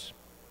ours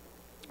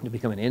to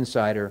become an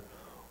insider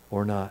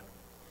or not.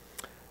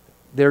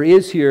 There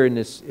is here in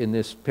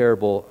this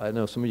parable, I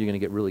know some of you are going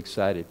to get really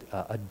excited,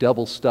 a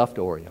double stuffed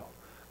Oreo.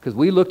 Because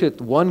we looked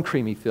at one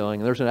creamy filling,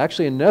 and there's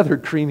actually another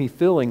creamy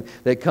filling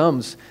that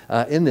comes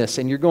in this.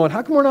 And you're going,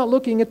 how come we're not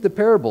looking at the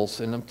parables?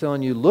 And I'm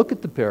telling you, look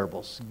at the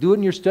parables. Do it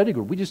in your study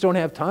group. We just don't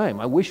have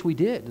time. I wish we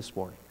did this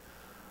morning.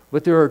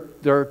 But there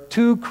are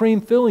two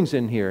cream fillings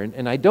in here.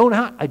 And I do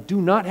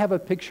not have a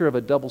picture of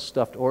a double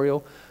stuffed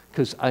Oreo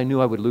because I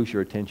knew I would lose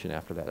your attention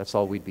after that. That's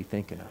all we'd be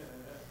thinking of.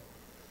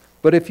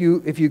 But if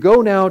you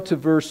go now to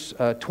verse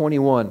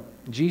 21,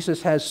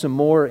 Jesus has some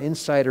more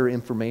insider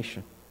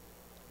information.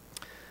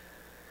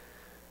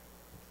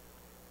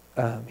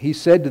 He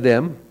said to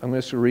them, I'm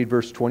going to read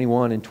verse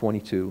 21 and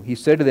 22. He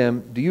said to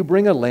them, do you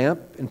bring a lamp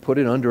and put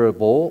it under a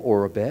bowl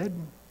or a bed?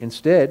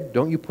 Instead,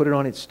 don't you put it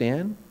on its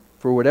stand?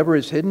 For whatever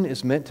is hidden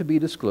is meant to be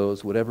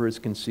disclosed. Whatever is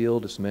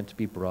concealed is meant to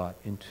be brought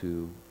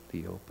into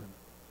the open.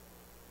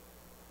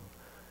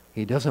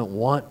 He doesn't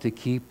want to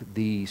keep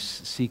these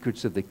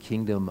secrets of the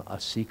kingdom a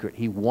secret.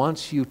 He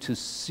wants you to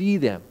see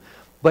them.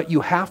 But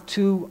you have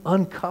to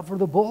uncover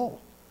the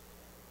bowl.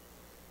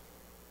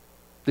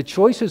 The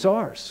choice is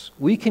ours.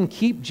 We can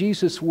keep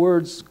Jesus'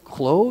 words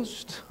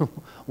closed.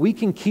 we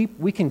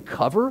can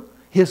cover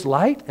his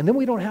light, and then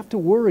we don't have to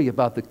worry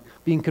about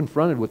being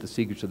confronted with the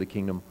secrets of the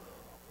kingdom.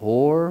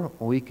 or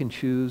we can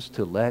choose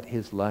to let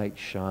His light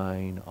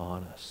shine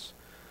on us.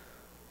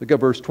 Look at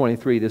verse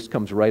 23. This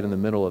comes right in the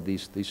middle of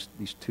these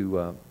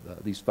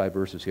 5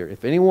 verses here.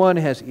 If anyone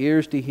has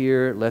ears to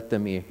hear, let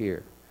them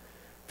hear.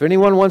 If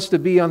anyone wants to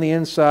be on the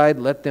inside,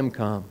 let them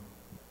come.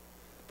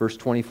 Verse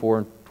 24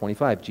 and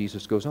 25,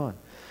 Jesus goes on.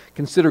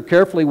 Consider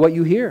carefully what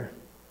you hear.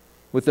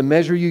 With the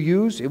measure you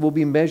use, it will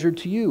be measured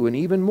to you, and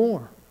even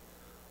more.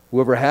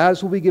 Whoever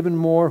has will be given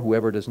more.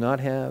 Whoever does not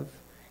have,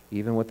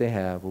 even what they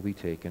have will be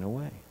taken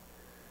away.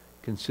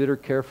 Consider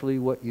carefully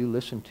what you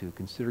listen to.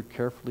 Consider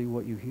carefully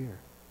what you hear.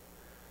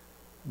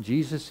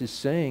 Jesus is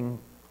saying,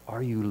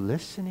 are you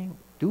listening?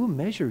 Do a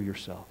measure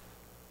yourself.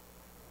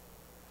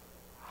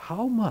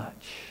 How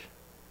much,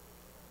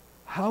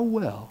 how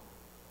well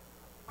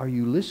are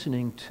you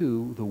listening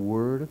to the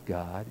Word of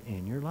God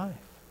in your life?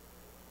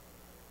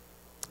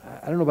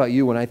 I don't know about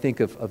you, when I think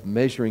of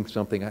measuring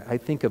something, I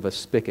think of a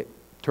spigot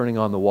turning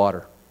on the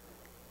water.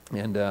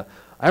 And I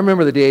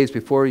remember the days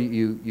before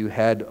you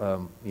had,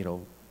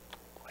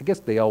 I guess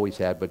they always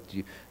had, but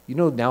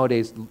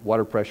nowadays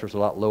water pressure is a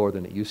lot lower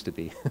than it used to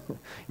be.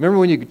 Remember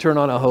when you could turn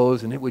on a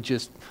hose and it would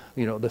just,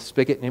 the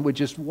spigot, and it would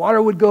just,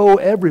 water would go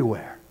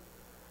everywhere.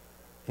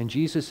 And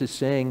Jesus is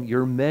saying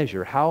your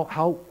measure,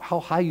 how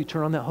high you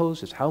turn on that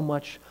hose is how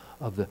much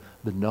of the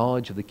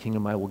knowledge of the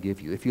kingdom I will give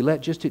you. If you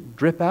let just it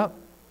drip out,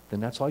 then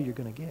that's all you're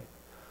going to get.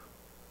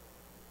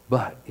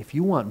 But if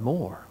you want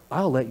more,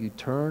 I'll let you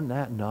turn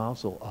that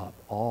nozzle up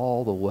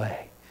all the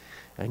way.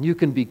 And you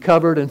can be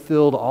covered and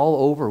filled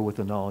all over with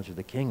the knowledge of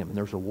the kingdom. And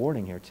there's a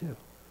warning here too.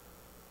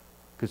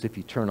 Because if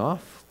you turn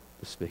off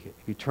the spigot,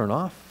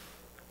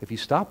 if you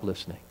stop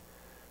listening,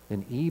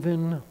 then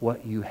even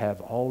what you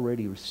have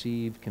already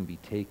received can be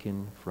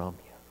taken from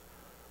you.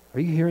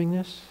 Are you hearing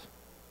this?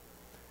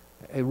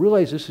 I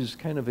realize this is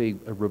kind of a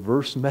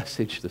reverse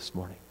message this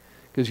morning.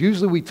 Because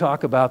usually we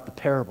talk about the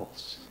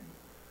parables.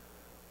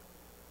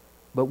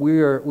 But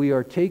we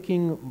are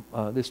taking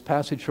this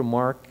passage from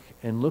Mark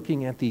and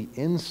looking at the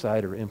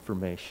insider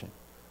information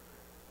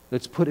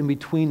that's put in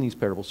between these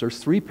parables. There's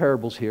 3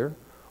 parables here.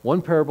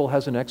 One parable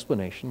has an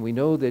explanation. We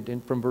know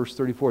that from verse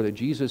 34 that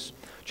Jesus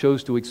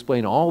chose to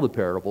explain all the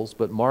parables,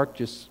 but Mark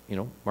just,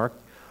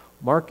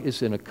 Mark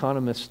is an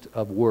economist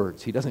of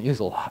words. He doesn't use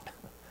a lot.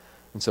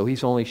 And so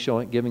he's only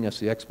giving us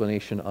the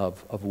explanation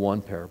of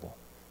one parable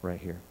right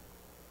here.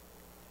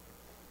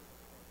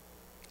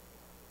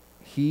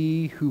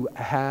 He who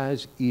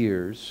has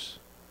ears,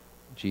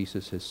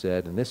 Jesus has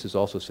said, and this is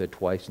also said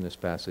twice in this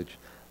passage,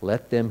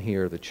 let them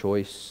hear, the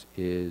choice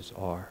is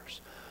ours.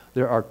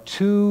 There are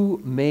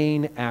 2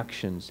 main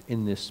actions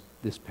in this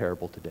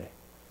parable today.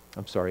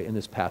 In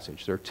this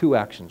passage. There are 2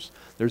 actions.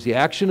 There's the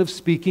action of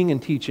speaking and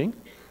teaching.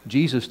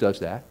 Jesus does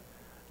that.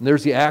 And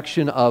there's the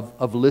action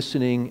of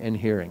listening and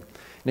hearing.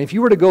 And if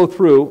you were to go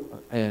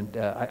through, and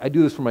I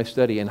do this for my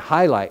study, and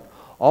highlight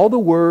all the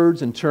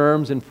words and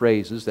terms and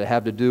phrases that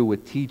have to do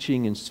with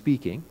teaching and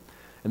speaking,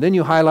 and then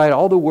you highlight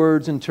all the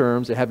words and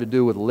terms that have to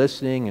do with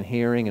listening and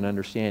hearing and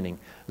understanding,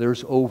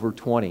 there's over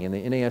 20. In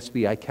the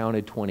NASB, I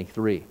counted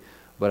 23.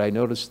 But I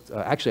noticed,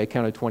 actually I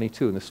counted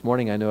 22, and this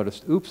morning I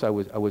noticed, oops, I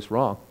was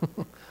wrong.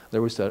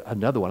 There was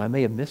another one. I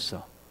may have missed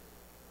some.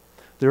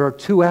 There are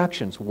 2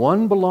 actions.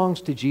 One belongs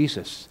to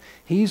Jesus.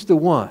 He's the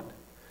one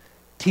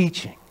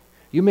teaching.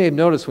 You may have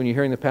noticed when you're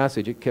hearing the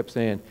passage, it kept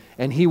saying,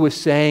 and he was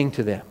saying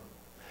to them.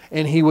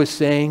 And he was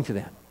saying to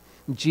them.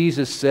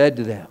 Jesus said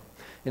to them.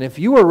 And if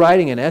you were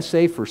writing an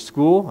essay for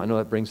school, I know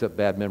that brings up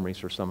bad memories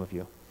for some of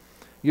you.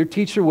 Your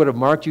teacher would have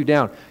marked you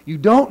down. You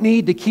don't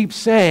need to keep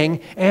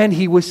saying, and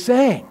he was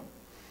saying.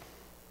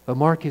 But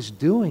Mark is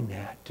doing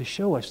that to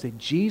show us that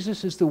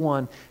Jesus is the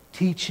one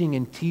teaching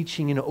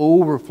in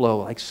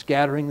overflow, like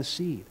scattering the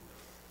seed.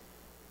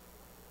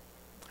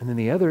 And then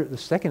the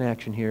second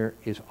action here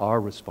is our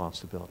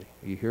responsibility.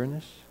 Are you hearing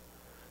this?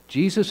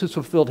 Jesus has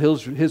fulfilled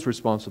his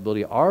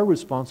responsibility. Our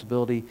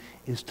responsibility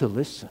is to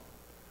listen,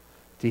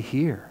 to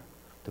hear,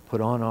 to put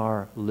on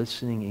our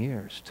listening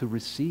ears, to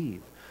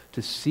receive,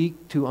 to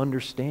seek to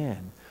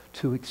understand,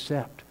 to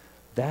accept.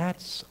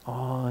 That's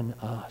on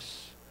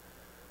us.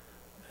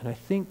 And I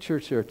think,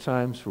 church, there are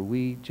times where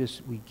we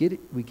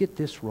get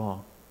this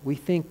wrong. We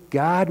think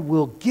God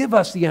will give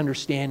us the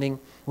understanding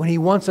when he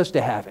wants us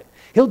to have it.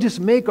 He'll just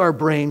make our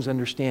brains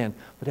understand.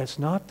 But that's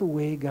not the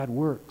way God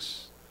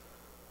works.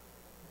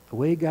 The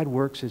way God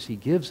works is he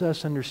gives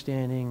us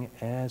understanding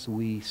as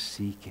we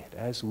seek it,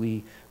 as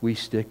we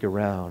stick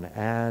around,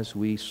 as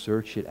we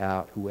search it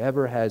out.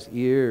 Whoever has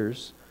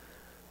ears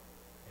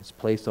is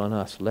placed on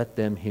us. Let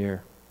them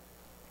hear.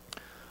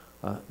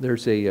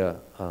 There's a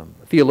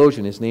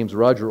theologian, his name's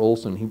Roger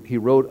Olson. He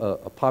wrote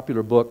a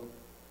popular book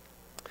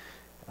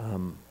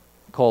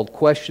called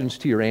Questions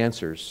to Your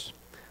Answers.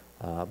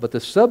 But the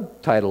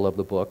subtitle of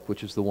the book,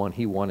 which is the one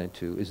he wanted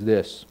to, is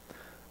this: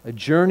 A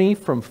Journey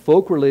from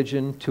Folk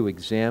Religion to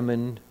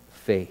Examined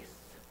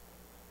Faith.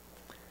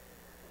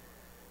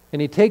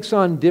 And he takes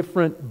on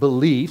different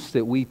beliefs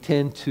that we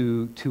tend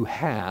to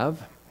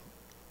have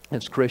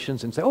as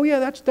Christians and say, oh yeah,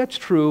 that's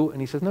true.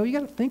 And he says, no, you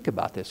got to think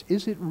about this.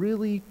 Is it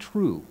really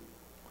true?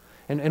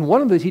 And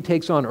one of the he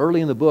takes on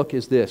early in the book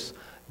is this: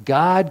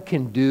 God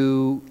can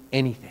do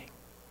anything.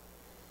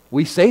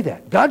 We say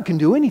that. God can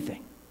do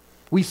anything.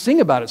 We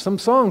sing about it. Some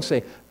songs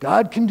say,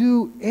 God can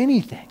do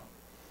anything.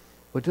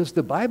 But does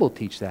the Bible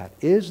teach that?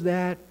 Is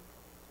that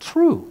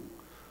true?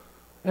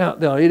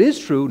 Now, it is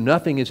true,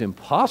 nothing is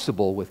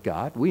impossible with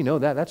God. We know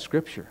that. That's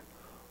Scripture.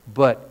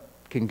 But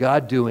can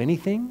God do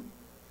anything?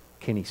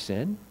 Can He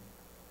sin?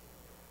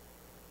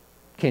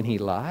 Can He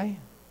lie?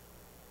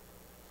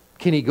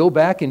 Can He go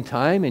back in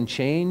time and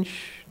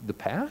change the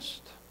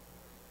past?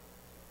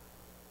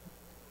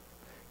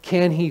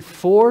 Can He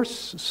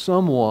force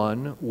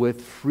someone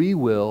with free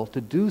will to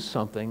do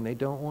something they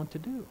don't want to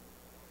do?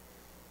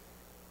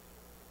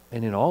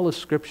 And in all of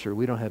Scripture,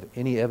 we don't have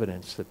any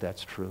evidence that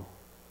that's true.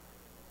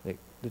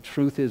 The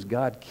truth is,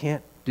 God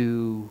can't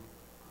do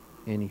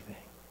anything.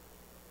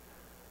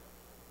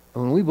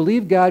 And when we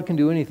believe God can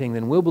do anything,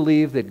 then we'll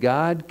believe that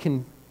God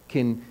can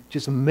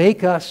just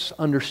make us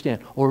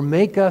understand or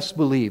make us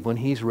believe when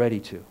He's ready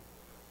to.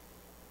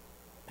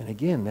 And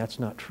again, that's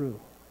not true.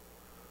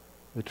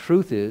 The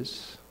truth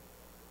is,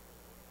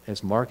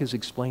 as Mark has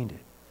explained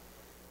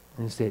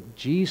it, is that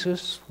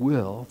Jesus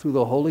will, through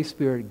the Holy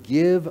Spirit,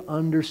 give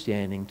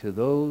understanding to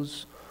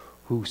those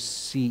who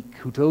seek,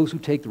 those who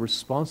take the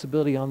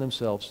responsibility on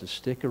themselves to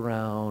stick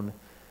around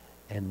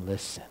and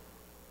listen.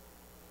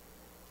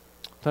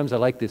 Sometimes I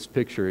like this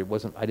picture.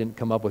 I didn't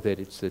come up with it.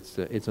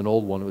 It's an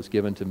old one. It was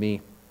given to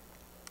me.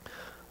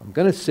 I'm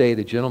going to say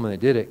the gentleman that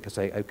did it because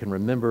I can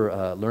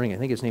remember learning. I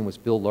think his name was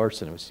Bill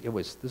Larson.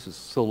 This is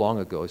so long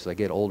ago. As I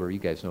get older, you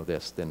guys know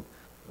this, then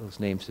those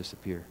names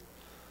disappear.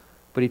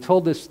 But he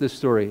told this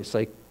story. It's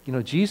like,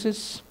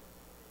 Jesus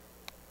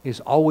is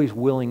always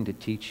willing to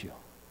teach you.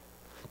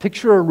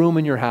 Picture a room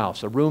in your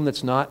house, a room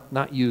that's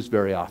not used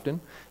very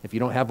often. If you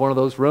don't have one of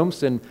those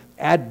rooms, then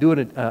do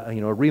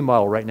a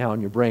remodel right now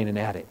in your brain and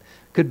add it.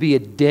 Could be a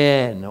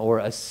den or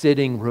a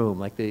sitting room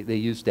like they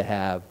used to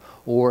have,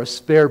 or a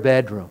spare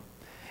bedroom.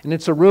 And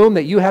it's a room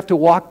that you have to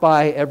walk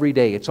by every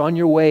day. It's on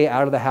your way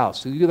out of the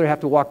house. So you either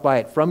have to walk by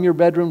it from your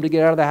bedroom to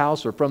get out of the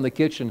house or from the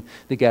kitchen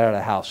to get out of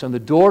the house. And the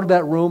door to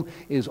that room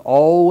is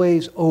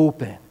always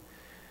open.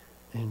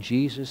 And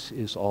Jesus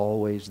is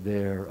always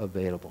there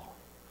available,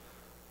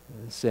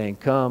 saying,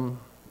 come,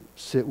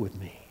 sit with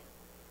me.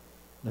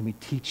 Let me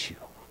teach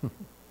you.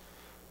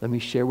 Let me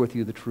share with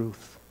you the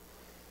truth.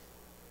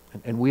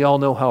 And we all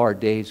know how our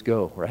days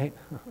go, right?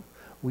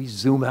 We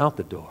zoom out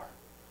the door.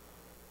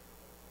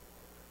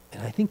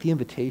 And I think the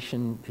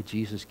invitation that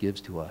Jesus gives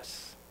to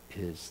us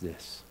is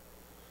this.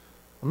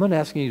 I'm not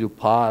asking you to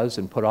pause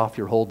and put off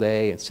your whole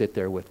day and sit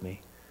there with me.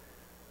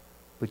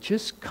 But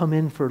just come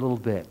in for a little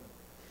bit.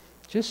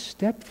 Just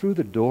step through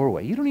the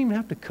doorway. You don't even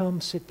have to come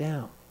sit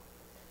down.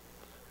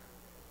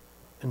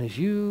 And as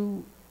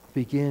you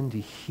begin to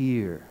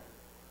hear,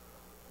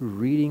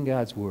 reading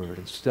God's Word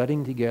and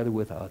studying together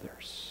with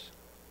others,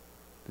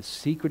 the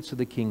secrets of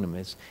the kingdom,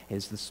 as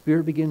the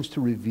Spirit begins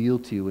to reveal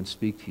to you and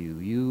speak to you,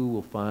 you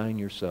will find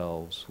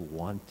yourselves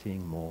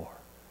wanting more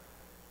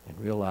and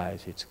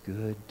realize it's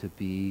good to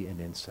be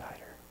an insider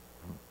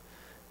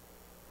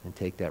and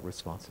take that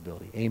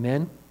responsibility.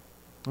 Amen?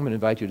 I'm going to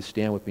invite you to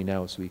stand with me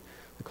now as we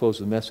close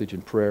the message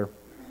in prayer.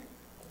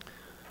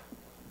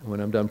 And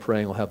when I'm done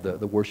praying, I'll have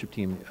the worship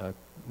team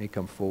may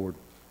come forward.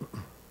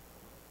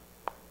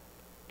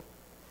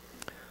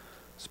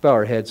 Let's bow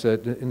our heads.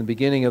 In the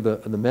beginning of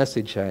the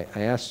message, I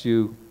asked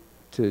you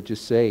to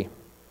just say,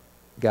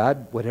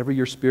 God, whatever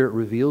your Spirit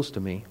reveals to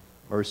me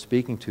or is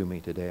speaking to me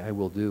today, I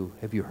will do.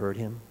 Have you heard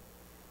Him?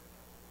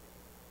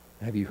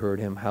 Have you heard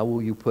Him? How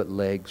will you put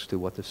legs to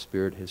what the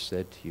Spirit has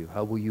said to you?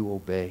 How will you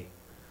obey?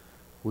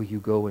 Will you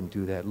go and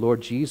do that?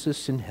 Lord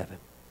Jesus in heaven,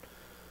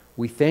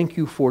 we thank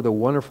you for the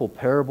wonderful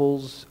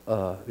parables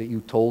that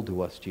you told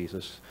to us,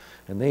 Jesus.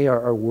 And they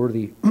are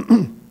worthy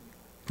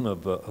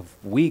of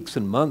weeks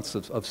and months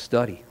of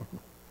study.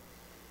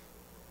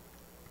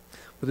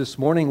 But this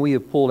morning we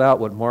have pulled out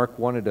what Mark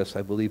wanted us,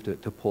 I believe,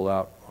 to pull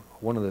out.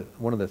 One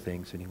of the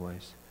things,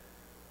 anyways.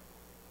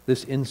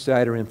 This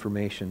insider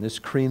information, this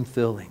cream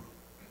filling.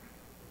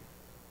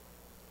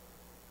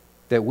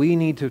 That we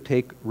need to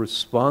take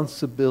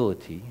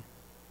responsibility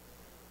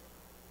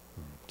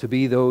to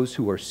be those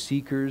who are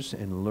seekers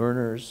and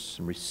learners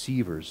and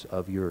receivers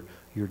of your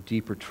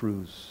deeper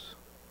truths,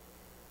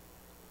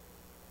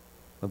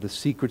 of the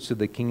secrets of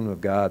the kingdom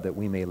of God, that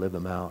we may live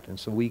them out. And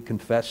so we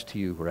confess to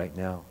you right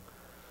now.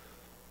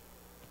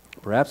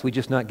 Perhaps we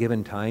just not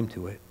given time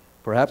to it.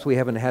 Perhaps we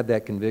haven't had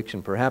that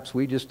conviction. Perhaps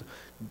we just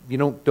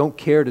don't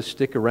care to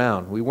stick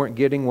around. We weren't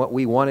getting what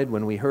we wanted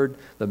when we heard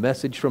the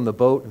message from the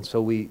boat, and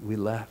so we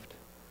left.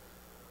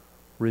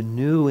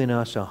 Renew in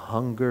us a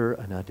hunger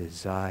and a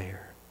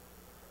desire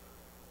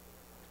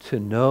to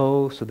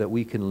know so that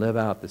we can live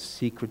out the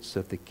secrets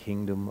of the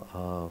kingdom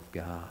of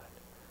God.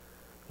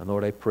 And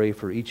Lord, I pray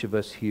for each of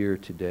us here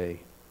today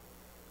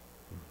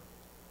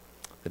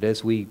that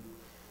as we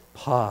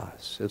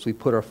pause, as we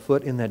put our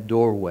foot in that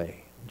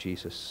doorway,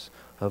 Jesus,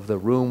 of the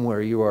room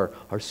where you are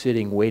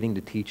sitting waiting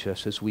to teach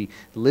us, as we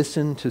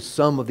listen to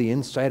some of the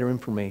insider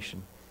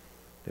information,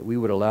 that we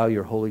would allow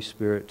your Holy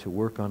Spirit to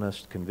work on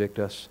us, convict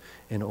us,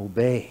 and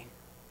obey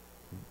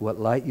what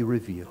light you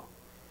reveal,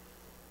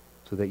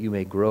 so that you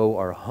may grow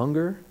our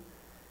hunger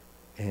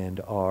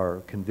and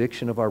our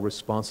conviction of our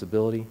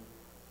responsibility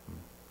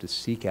to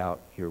seek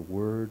out your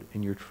word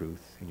and your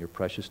truth. In your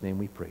precious name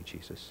we pray,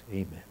 Jesus.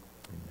 Amen.